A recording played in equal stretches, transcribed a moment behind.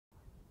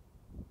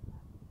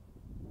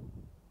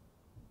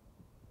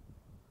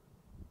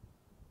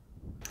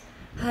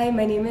Hi,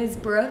 my name is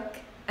Brooke,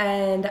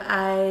 and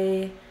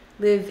I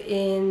live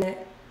in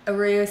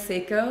Arroyo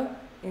Seco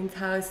in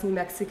Taos, New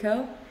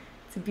Mexico.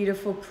 It's a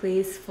beautiful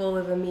place full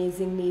of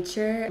amazing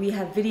nature. We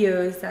have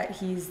videos that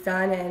he's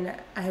done and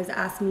has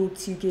asked me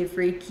to give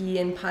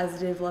Reiki and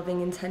positive,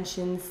 loving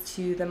intentions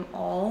to them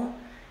all.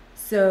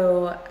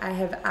 So I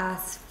have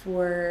asked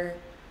for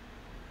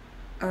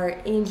our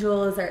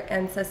angels, our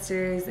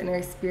ancestors, and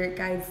our spirit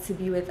guides to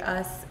be with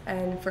us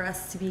and for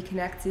us to be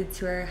connected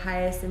to our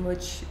highest and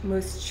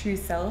most true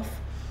self,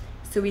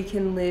 so we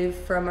can live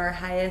from our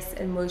highest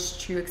and most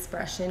true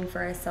expression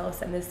for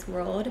ourselves and this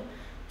world.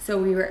 So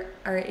we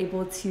are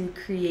able to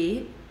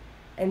create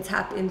and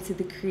tap into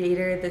the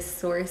creator, the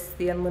source,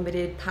 the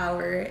unlimited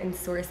power and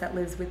source that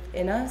lives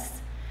within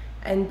us,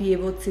 and be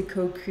able to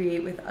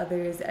co-create with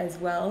others as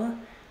well,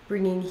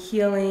 bringing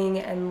healing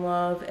and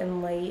love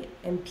and light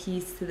and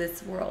peace to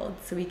this world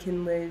so we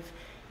can live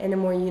in a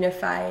more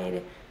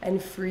unified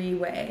and free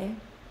way.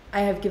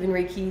 I have given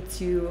Reiki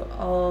to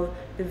all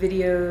the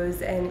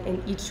videos, and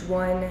in each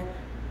one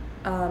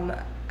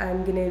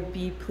I'm going to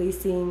be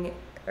placing,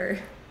 or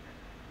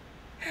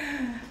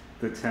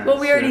the tense. Well,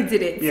 we already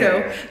did it.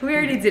 Yeah. We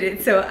already did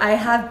it. So I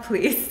have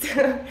placed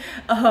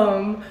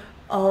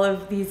all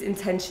of these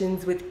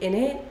intentions within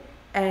it.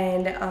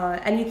 And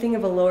anything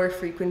of a lower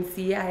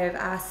frequency, I have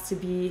asked to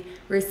be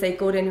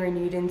recycled and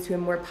renewed into a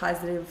more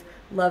positive,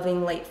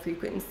 loving light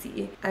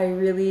frequency. I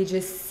really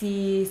just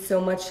see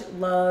so much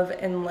love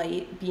and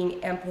light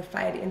being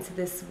amplified into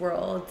this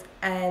world,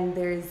 and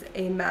there's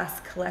a mass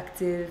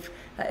collective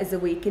that is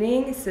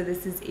awakening, so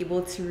this is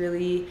able to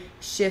really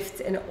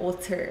shift and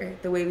alter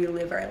the way we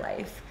live our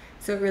life.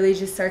 So it really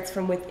just starts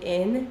from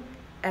within,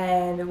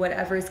 and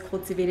whatever is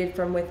cultivated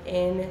from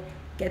within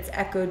gets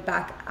echoed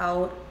back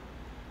out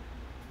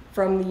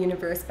from the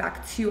universe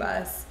back to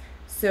us.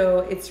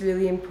 So it's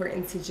really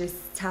important to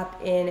just tap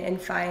in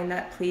and find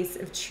that place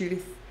of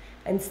truth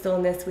and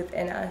stillness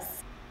within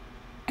us.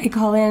 I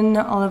call in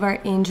all of our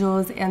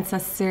angels,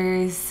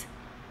 ancestors,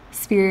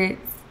 spirit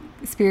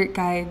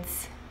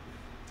guides,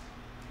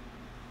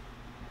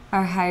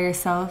 our higher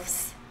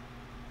selves.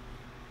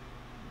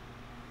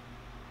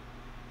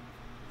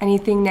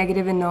 Anything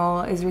negative and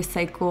null is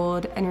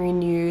recycled and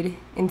renewed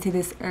into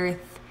this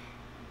earth,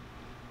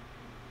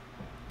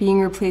 being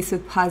replaced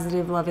with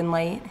positive love and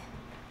light.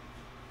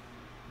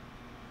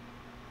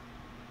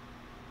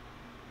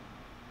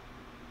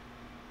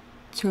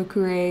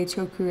 Chokure,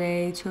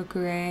 chokure,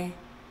 chokure.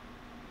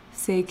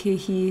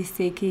 Sekehi,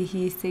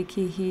 sekehi,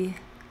 sekehi.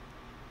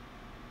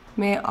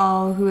 May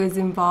all who is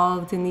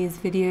involved in these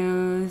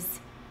videos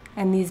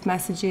and these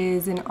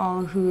messages, and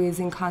all who is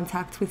in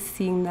contact with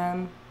seeing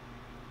them,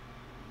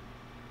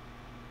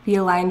 be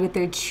aligned with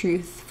their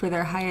truth for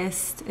their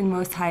highest and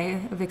most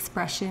high of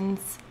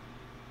expressions,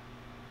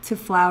 to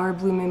flower,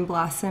 bloom, and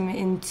blossom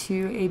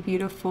into a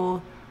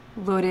beautiful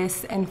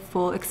lotus and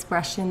full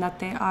expression that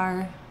they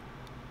are,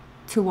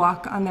 to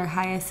walk on their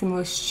highest and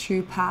most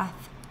true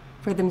path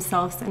for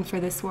themselves and for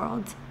this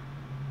world.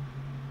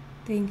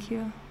 Thank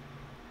you.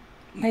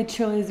 My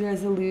chill is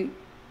resolute.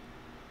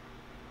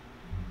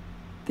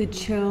 The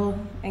chill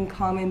and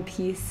calm and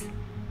peace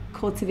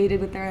cultivated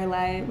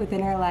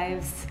within our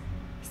lives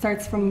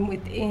starts from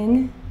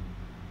within,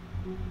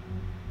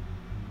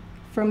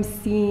 from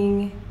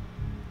seeing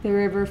the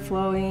river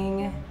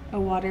flowing, a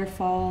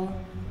waterfall,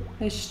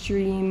 a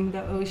stream,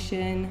 the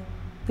ocean,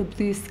 the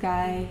blue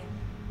sky,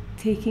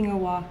 taking a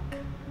walk,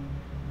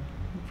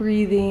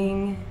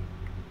 breathing,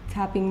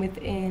 tapping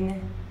within,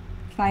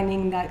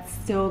 finding that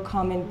still,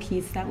 calm, and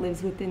peace that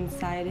lives within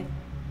inside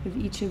of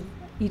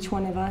each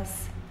one of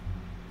us.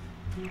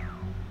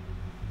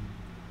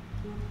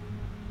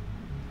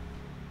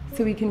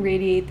 So we can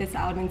radiate this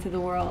out into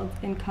the world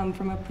and come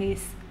from a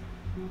place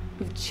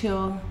of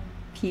chill,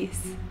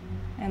 peace,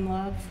 and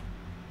love.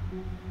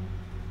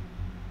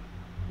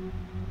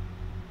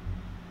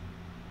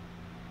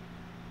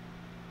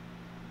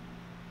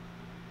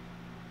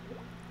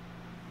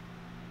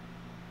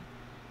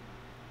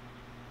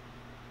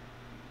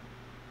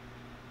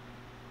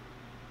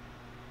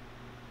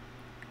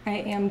 I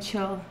am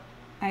chill.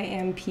 I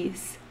am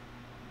peace.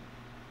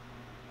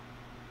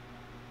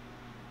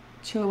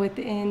 Chill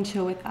within,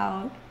 chill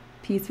without.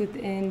 Peace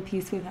within,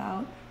 peace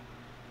without.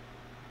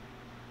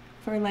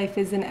 For life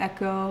is an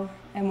echo,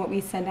 and what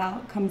we send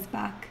out comes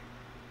back.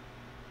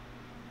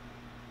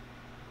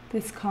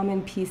 This calm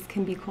and peace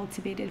can be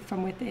cultivated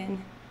from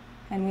within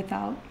and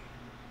without.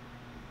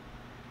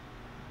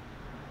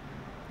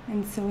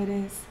 And so it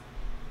is.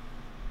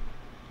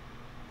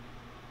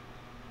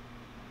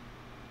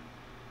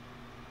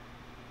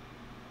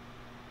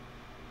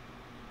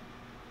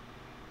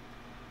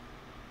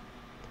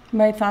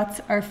 My thoughts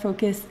are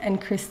focused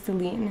and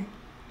crystalline.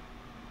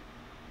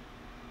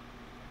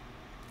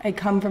 I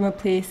come from a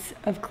place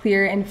of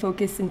clear and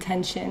focused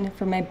intention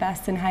for my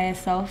best and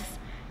highest self,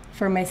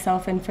 for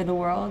myself and for the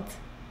world.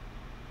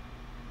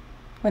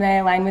 When I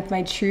align with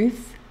my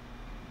truth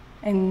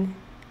and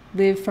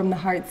live from the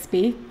heart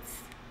space,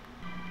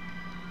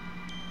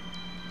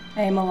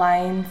 I am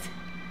aligned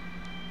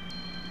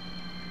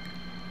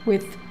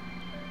with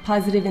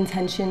positive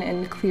intention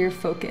and clear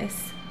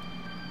focus.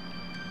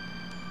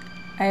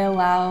 I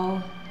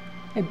allow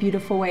a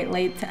beautiful white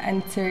light to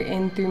enter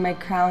in through my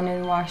crown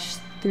and wash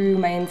through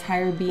my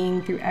entire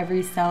being, through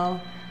every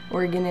cell,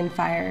 organ, and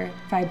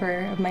fiber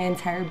of my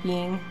entire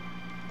being,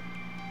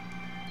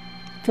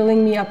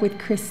 filling me up with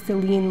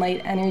crystalline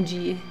light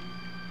energy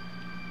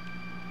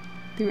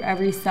through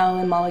every cell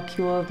and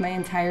molecule of my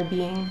entire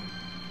being.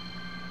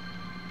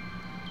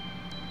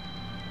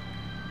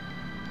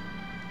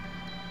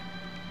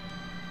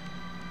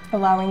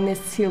 Allowing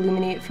this to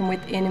illuminate from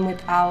within and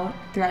without,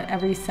 throughout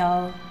every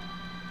cell,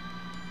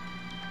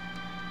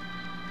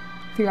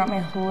 throughout my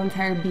whole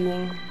entire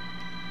being,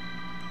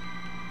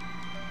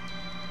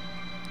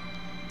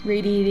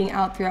 radiating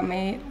out throughout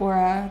my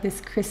aura, this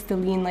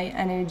crystalline light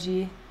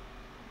energy,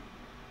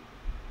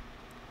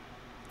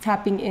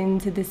 tapping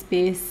into the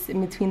space in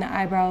between the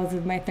eyebrows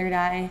of my third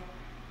eye.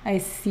 I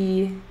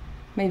see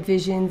my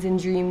visions and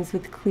dreams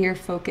with clear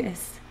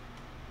focus,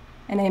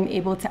 and I am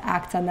able to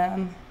act on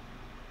them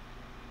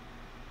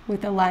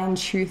with aligned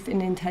truth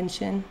and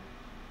intention,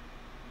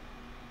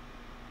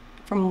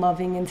 from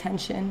loving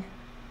intention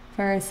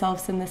for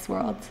ourselves in this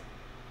world.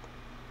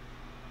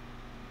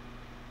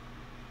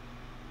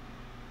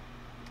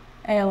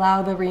 I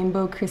allow the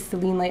rainbow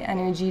crystalline light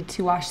energy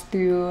to wash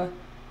through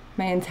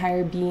my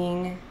entire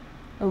being,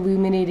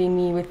 illuminating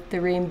me with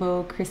the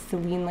rainbow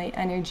crystalline light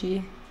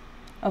energy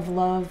of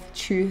love,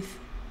 truth,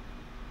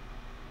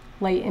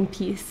 light, and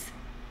peace.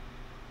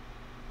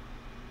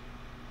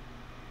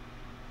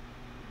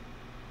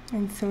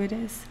 And so it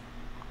is.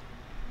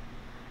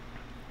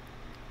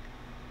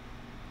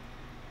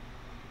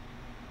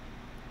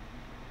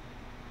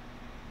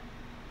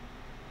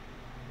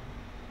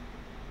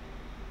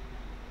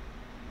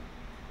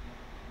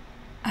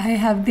 I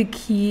have the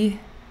key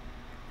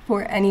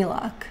for any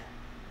lock.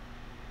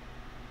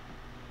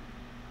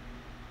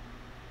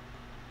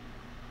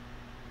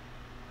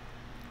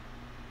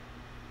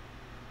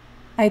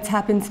 I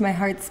tap into my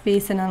heart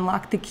space and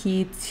unlock the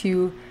key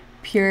to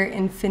pure,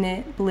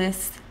 infinite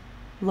bliss,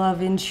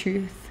 love, and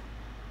truth.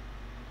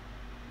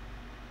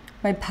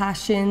 My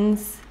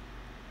passions,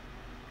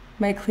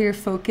 my clear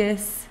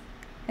focus,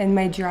 and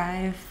my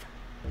drive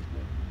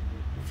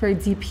for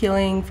deep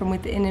healing from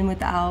within and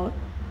without,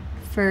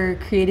 for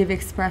creative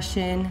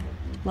expression,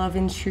 love,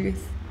 and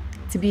truth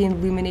to be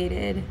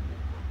illuminated.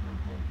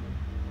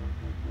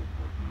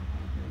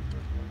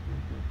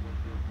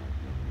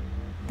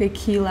 The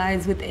key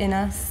lies within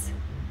us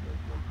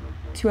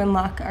to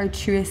unlock our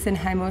truest and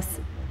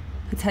highest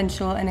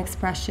potential and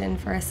expression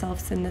for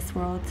ourselves in this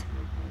world.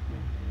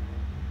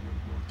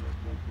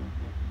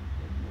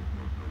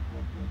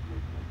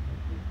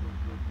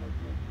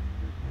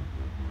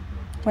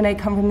 When I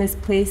come from this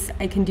place,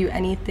 I can do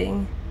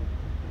anything.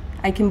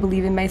 I can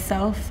believe in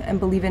myself and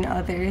believe in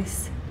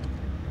others.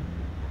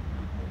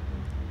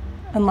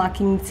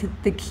 Unlocking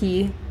the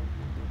key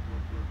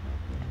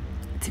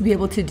to be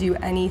able to do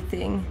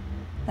anything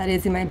that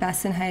is in my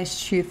best and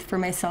highest truth for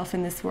myself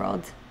in this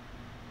world.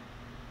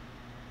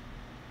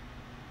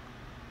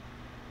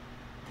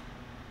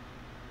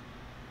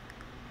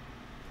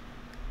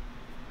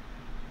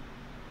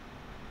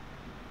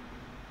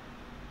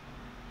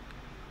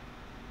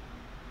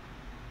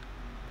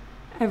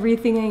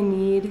 Everything I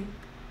need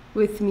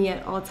with me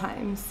at all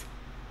times.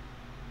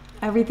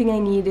 Everything I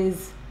need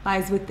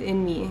lies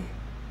within me.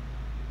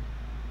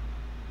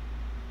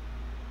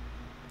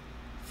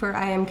 For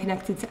I am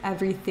connected to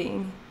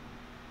everything.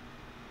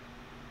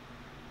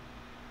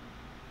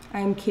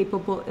 I am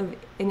capable of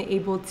and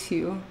able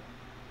to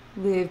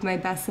live my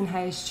best and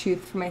highest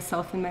truth for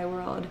myself and my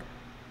world.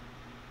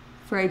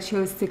 For I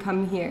chose to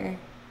come here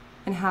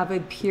and have a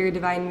pure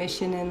divine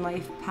mission and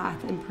life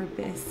path and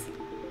purpose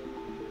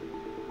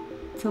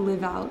to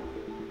live out.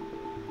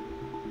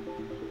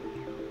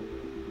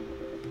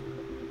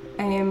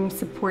 I am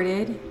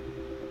supported.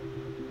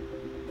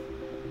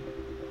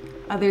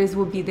 Others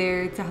will be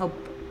there to help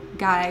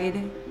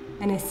guide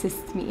and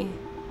assist me.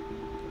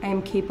 I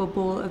am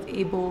capable of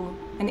able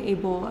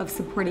of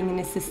supporting and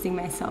assisting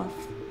myself.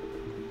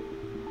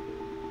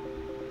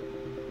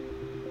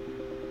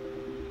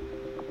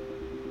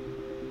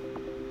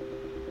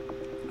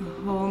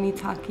 Ahomi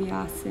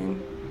Takiyasin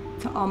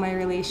to all my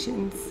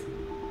relations.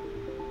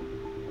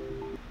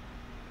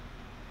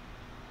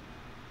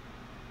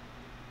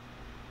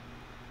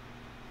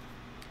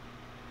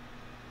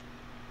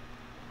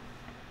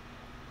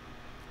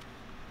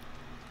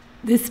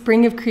 This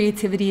spring of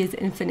creativity is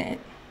infinite.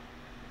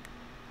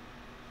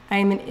 I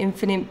am an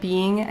infinite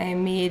being. I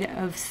am made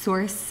of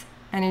source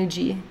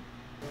energy.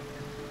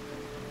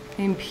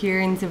 I am pure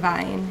and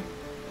divine.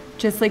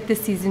 Just like the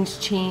seasons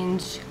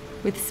change,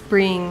 with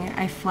spring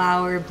I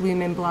flower,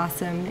 bloom, and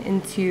blossom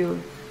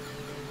into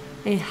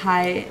a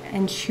high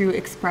and true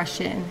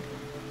expression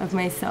of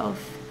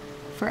myself.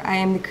 For I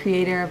am the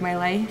creator of my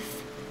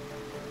life.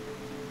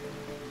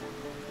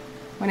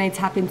 When I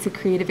tap into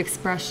creative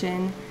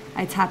expression,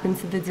 I tap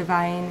into the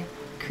divine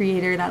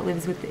creator that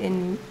lives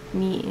within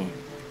me,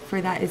 for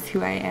that is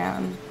who I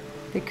am,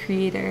 the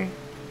creator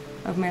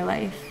of my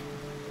life.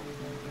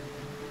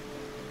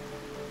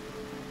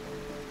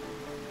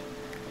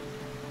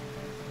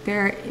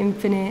 There are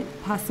infinite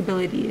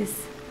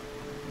possibilities.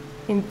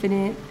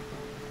 Infinite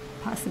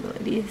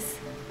possibilities.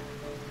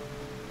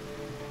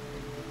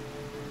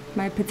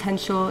 My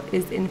potential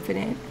is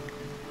infinite.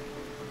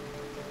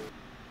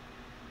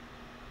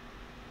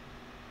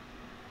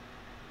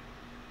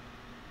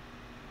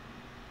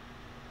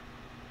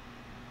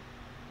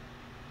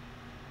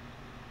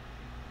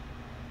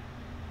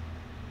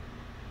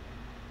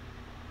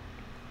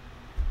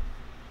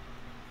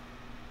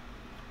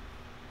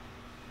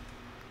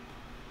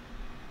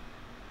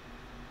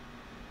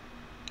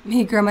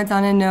 May Grandma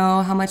Donna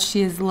know how much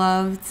she is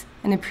loved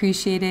and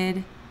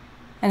appreciated,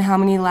 and how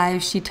many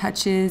lives she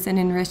touches and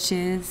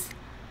enriches,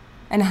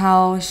 and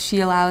how she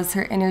allows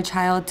her inner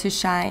child to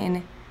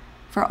shine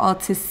for all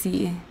to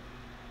see,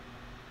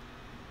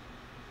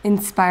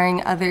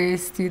 inspiring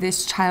others through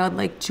this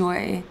childlike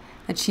joy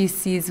that she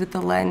sees with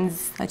the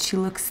lens that she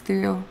looks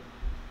through,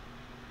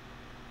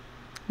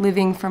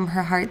 living from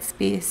her heart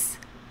space.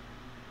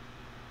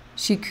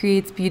 She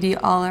creates beauty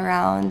all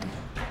around.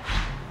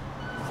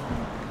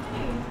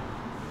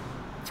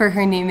 For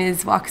her name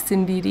is Walks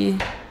in Beauty.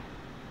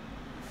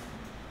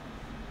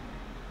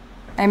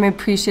 I'm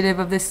appreciative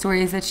of the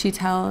stories that she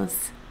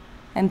tells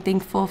and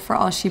thankful for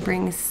all she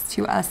brings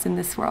to us in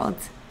this world.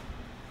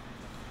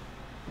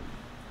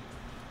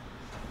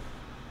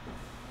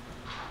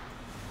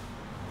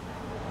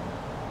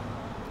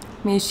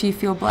 May she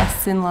feel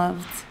blessed and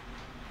loved.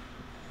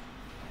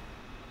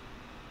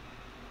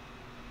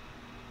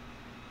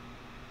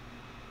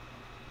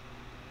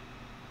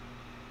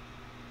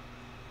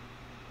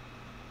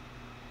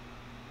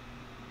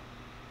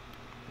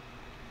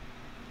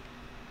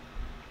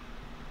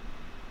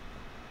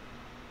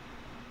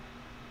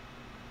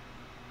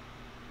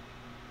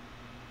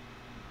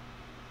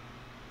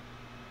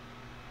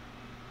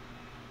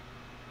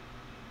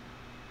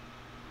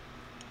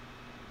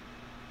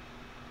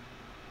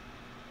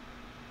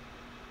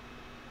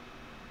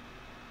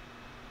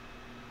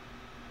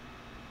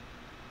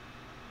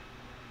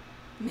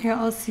 May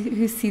all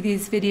who see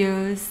these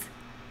videos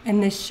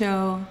and this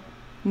show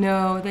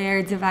know they are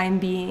a divine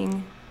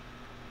being,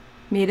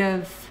 made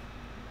of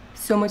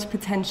so much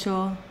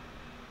potential.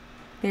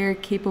 They are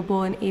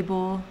capable and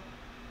able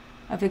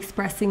of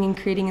expressing and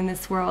creating in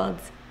this world.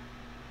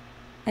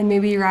 And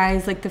may we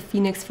rise like the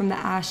phoenix from the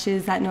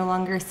ashes that no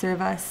longer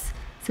serve us,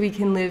 so we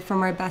can live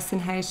from our best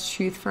and highest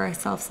truth for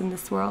ourselves in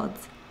this world.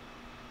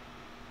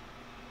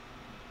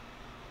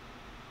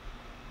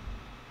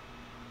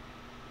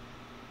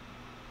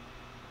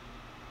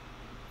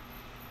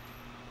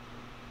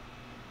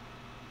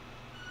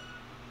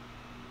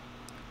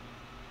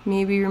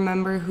 May we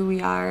remember who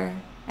we are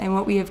and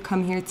what we have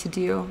come here to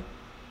do,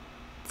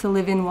 to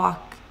live and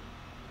walk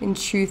in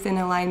truth and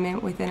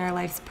alignment within our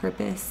life's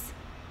purpose,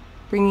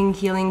 bringing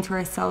healing to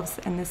ourselves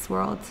and this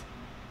world.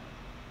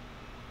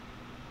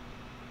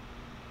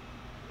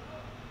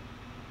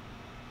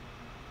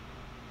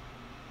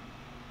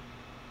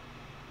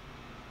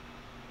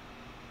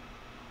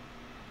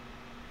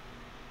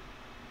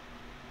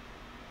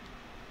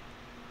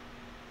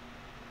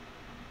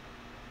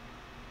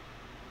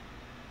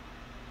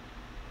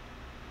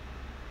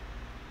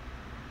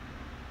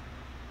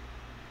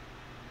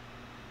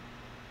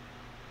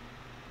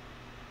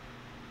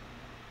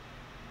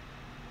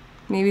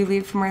 May we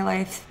live from our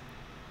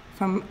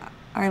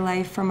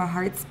life from a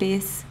heart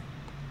space,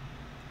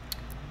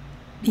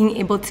 being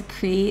able to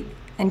create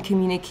and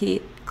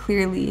communicate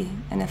clearly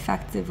and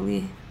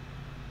effectively,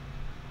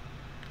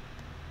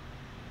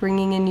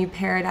 bringing a new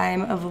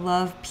paradigm of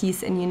love,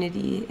 peace, and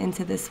unity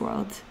into this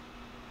world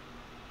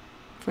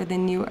for the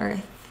new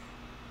earth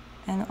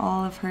and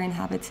all of her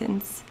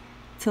inhabitants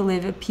to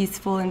live a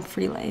peaceful and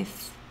free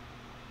life,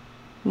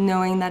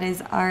 knowing that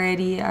is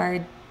already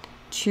our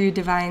true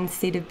divine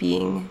state of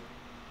being.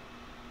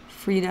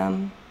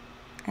 Freedom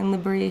and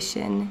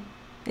liberation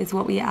is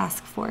what we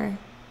ask for,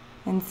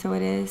 and so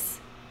it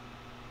is.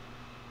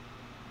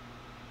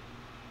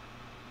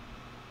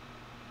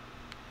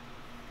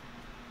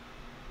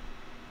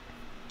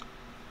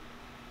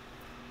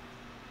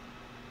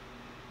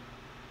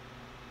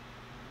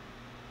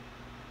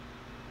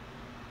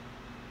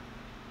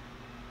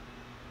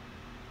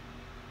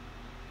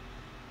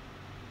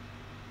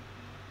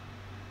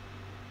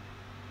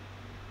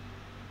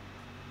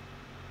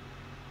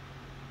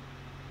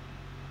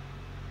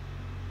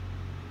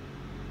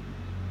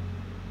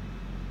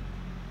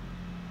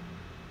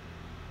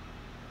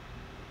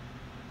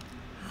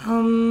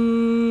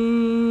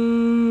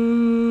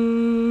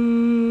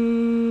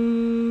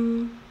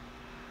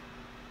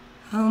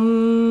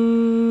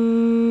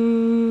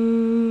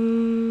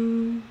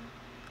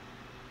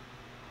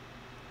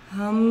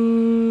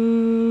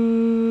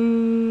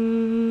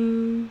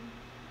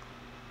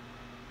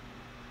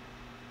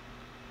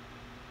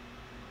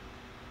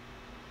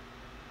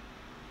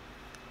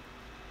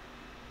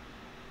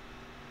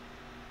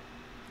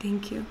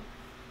 Thank you.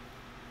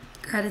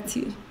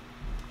 Gratitude.